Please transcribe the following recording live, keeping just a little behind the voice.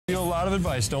lot of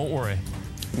advice, don't worry.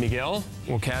 Miguel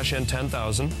will cash in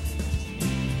 10,000.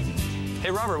 Hey,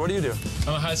 Robert, what do you do?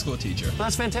 I'm a high school teacher. Well,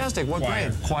 that's fantastic. What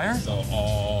grade? Choir? So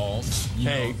all, you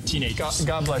know, teenagers.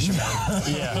 God bless you, man.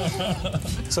 Yeah.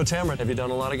 So, Tamara, have you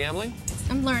done a lot of gambling?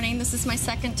 I'm learning. This is my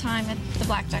second time at the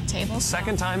blackjack table.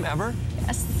 Second time ever?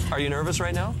 Yes. Are you nervous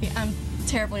right now? Yeah, I'm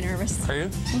terribly nervous. Are you?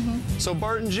 Mm-hmm. So,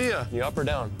 Bart and Gia, you up or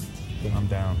down? I'm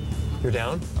down. You're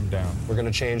down? I'm down. We're going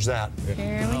to change that.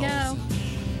 Here we go.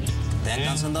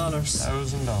 $10,000.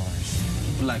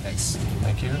 $1,000. Black X.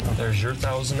 Thank you. There's your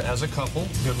 1,000 as a couple.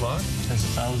 Good luck. There's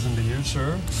 1,000 to you,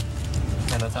 sir.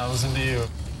 And 1,000 to you.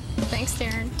 Thanks,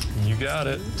 Darren. You got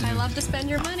it. I love to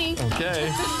spend your money.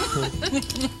 Okay.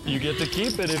 You get to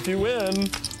keep it if you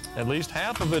win. At least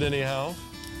half of it, anyhow.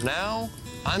 Now,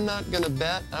 I'm not going to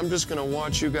bet. I'm just going to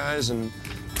watch you guys and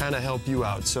kind of help you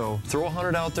out. So throw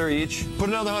 100 out there each. Put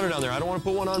another 100 down there. I don't want to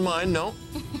put one on mine. No.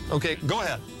 Okay, go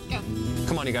ahead. Go.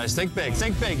 Come on, you guys. Think big.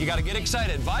 Think big. You got to get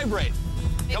excited. Vibrate.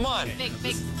 Big, Come on. Big,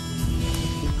 big.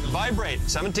 Vibrate.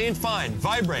 17, fine.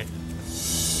 Vibrate.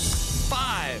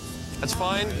 5. That's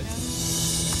fine.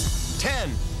 10.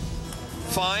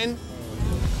 Fine.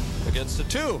 Against the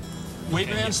 2. Wait,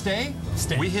 man, stay.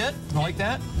 Stay. We hit. Like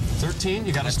that. 13.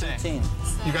 You got to stay. 13.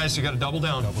 You guys, you got to double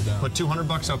down. Double down. Put 200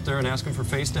 bucks up there and ask him for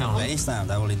face down. Face down,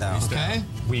 double it down. Okay?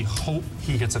 We hope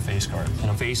he gets a face card. And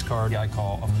a face card I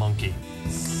call a monkey.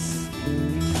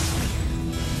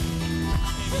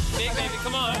 Big, baby,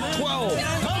 come on. 12.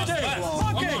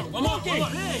 Monkey! Monkey!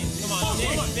 Come on,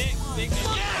 big, big.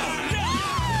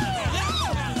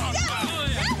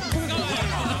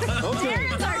 Okay.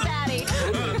 Darren's our daddy.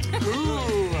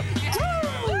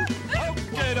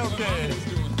 Okay.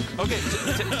 Okay,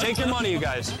 take your money, you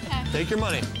guys. Okay. Take your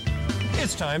money.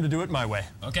 It's time to do it my way.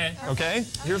 Okay. Okay?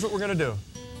 Here's what we're gonna do.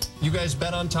 You guys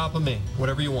bet on top of me,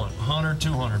 whatever you want. 100,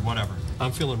 200, whatever.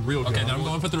 I'm feeling real good. Okay, then I'm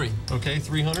going for 3. Okay,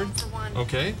 300? For 1.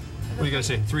 Okay. What do you guys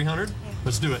say? 300?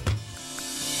 Let's do it.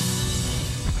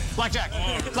 Blackjack!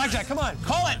 Blackjack, come on!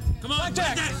 Call it! Come on,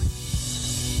 Blackjack!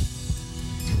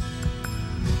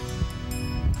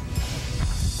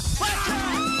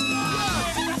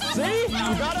 See? You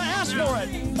gotta ask for it.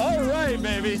 All right,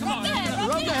 baby. Rub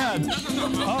the head.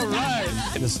 All right.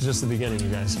 This is just the beginning, you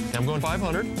guys. I'm going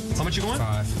 500. How much you going?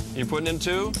 5. You're putting in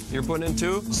 2. You're putting in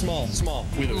 2. Small.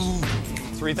 We lose.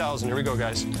 3,000. Here we go,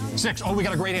 guys. 6. Oh, we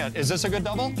got a great hand. Is this a good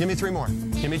double? Give me 3 more.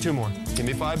 Give me 2 more. Give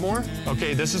me 5 more.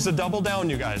 Okay, this is a double down,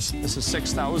 you guys. This is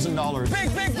 $6,000.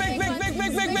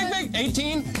 Big.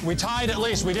 18. We tied at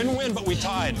least. We didn't win, but we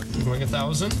tied. Going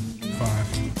 1,000.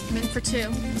 5. I'm in for 2.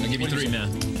 I'll give you 3,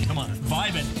 man. Come on,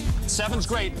 vibe it. 7's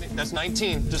great. That's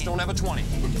 19. Just don't have a 20.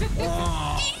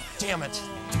 Oh, damn it.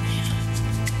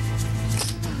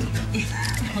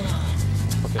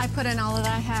 Okay. I put in all that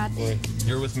I had.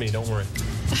 You're with me. Don't worry.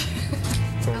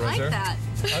 I like that.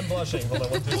 I'm blushing. Hold on.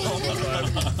 1, 2, 3, 4,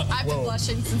 5. I've been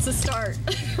blushing since the start.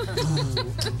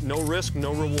 No risk,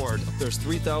 no reward. There's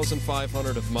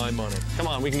 3,500 of my money. Come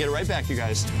on, we can get it right back, you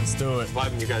guys. Let's do it.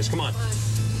 Vibing, you guys. Come on.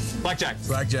 Blackjack.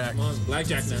 Blackjack. Come on,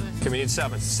 blackjack now. Okay, we need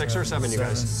 7. 6 or 7, you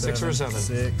guys. 6 or 7.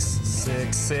 6.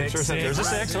 6 or 7. There's a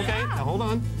 6. Okay, now hold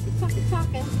on.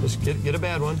 Talking. Just get a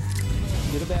bad one.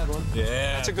 Get a bad one.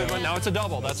 Yeah. That's a good one. Now it's a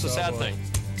double. That's the sad thing.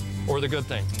 Or the good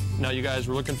thing. Now, you guys,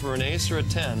 we're looking for an ace or a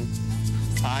 10.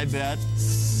 I bet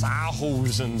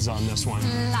thousands on this one.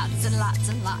 Lots and lots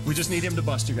and lots. We just need him to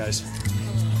bust, you guys.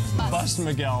 Bust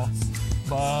Miguel.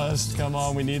 Bust. Come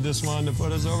on, we need this one to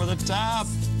put us over the top.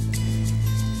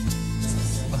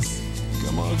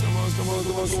 Come on.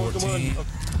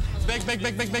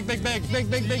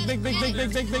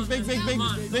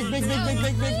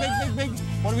 Big.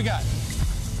 What do we got?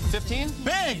 15?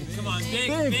 Big! Come on,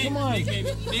 big, come on. big,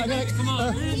 baby. Big, baby, come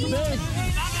on. Big.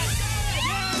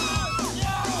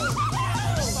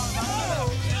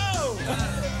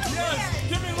 Yes,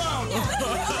 give me love.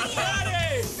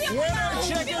 Winner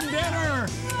chicken dinner!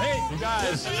 Hey, you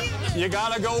guys, you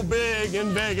gotta go big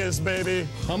in Vegas, baby.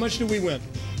 How much did we win?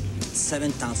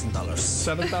 $7,000.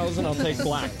 7,000? I'll take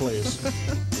black, please.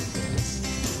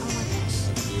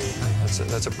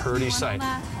 That's a pretty sight.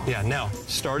 Yeah, now,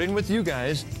 starting with you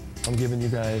guys, I'm giving you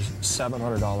guys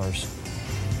 $700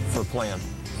 for playing.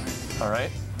 All right?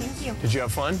 Thank you. Did you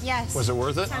have fun? Yes. Was it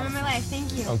worth it? Time of my life.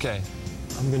 Thank you. Okay.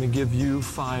 I'm going to give you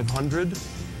 500.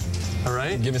 All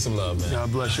right? Give me some love, man.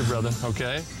 God bless you, brother.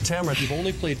 Okay. Tamara, you've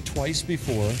only played twice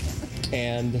before,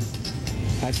 and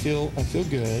I feel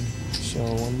good. So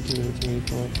 1, 2, 3,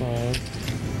 4, 5.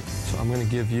 So I'm going to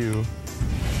give you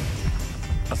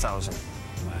 1,000.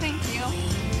 Thank you.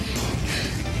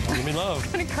 Give me love.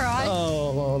 I'm gonna cry.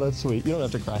 Oh, well, that's sweet. You don't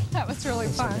have to cry. That was really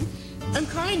fun. I'm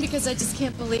crying because I just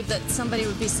can't believe that somebody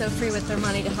would be so free with their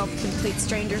money to help complete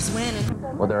strangers win.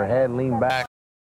 With her head leaned back.